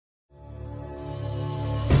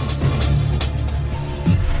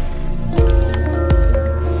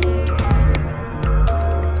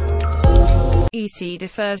IBC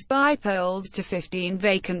defers bypolls to 15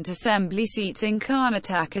 vacant assembly seats in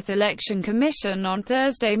Karnataka. The Election Commission on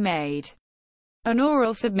Thursday made an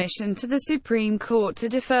oral submission to the Supreme Court to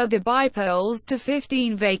defer the bypolls to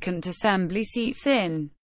 15 vacant assembly seats in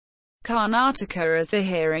Karnataka as the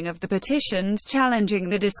hearing of the petitions challenging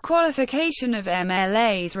the disqualification of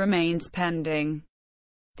MLAs remains pending.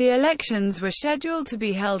 The elections were scheduled to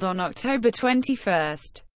be held on October 21.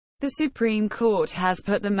 The Supreme Court has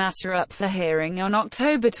put the matter up for hearing on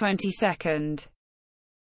October 22.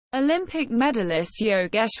 Olympic medalist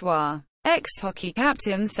Yogeshwar, ex-hockey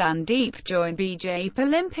captain Sandeep joined BJP.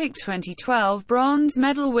 Olympic 2012 bronze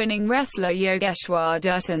medal-winning wrestler Yogeshwar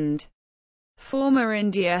Dutt and former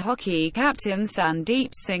India hockey captain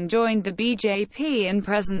Sandeep Singh joined the BJP in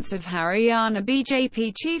presence of Haryana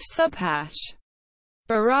BJP chief Subhash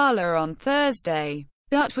Barala on Thursday.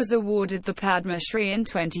 Dutt was awarded the Padma Shri in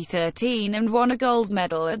 2013 and won a gold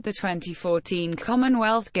medal at the 2014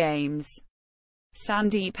 Commonwealth Games.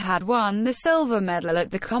 Sandeep had won the silver medal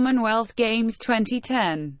at the Commonwealth Games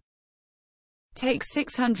 2010. Take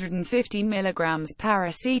 650 mg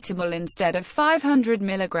paracetamol instead of 500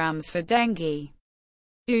 mg for dengue.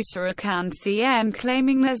 Uttarakhand CM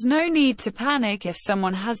claiming there's no need to panic if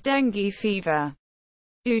someone has dengue fever.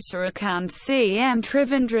 Uttarakhand CM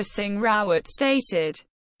Trivendra Singh Rawat stated,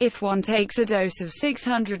 "If one takes a dose of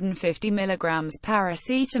 650 mg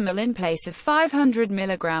paracetamol in place of 500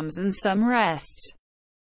 mg and some rest,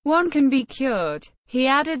 one can be cured." He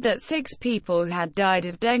added that 6 people had died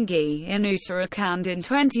of dengue in Uttarakhand in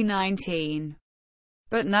 2019,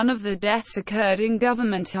 but none of the deaths occurred in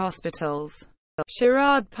government hospitals.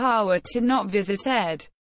 Sharad Pawar did not visit ED.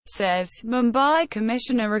 Says, Mumbai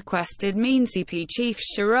Commissioner requested MNCP Chief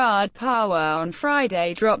Sharad Pawar on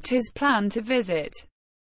Friday dropped his plan to visit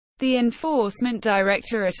the Enforcement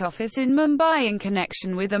Directorate office in Mumbai in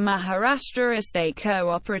connection with a Maharashtra estate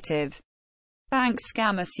cooperative bank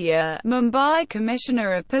scam. Mumbai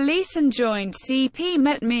Commissioner of Police and Joint CP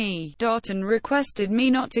met me, and requested me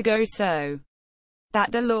not to go so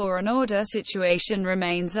that the law and order situation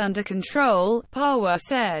remains under control, Pawar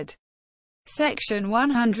said. Section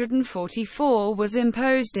 144 was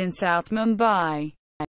imposed in South Mumbai.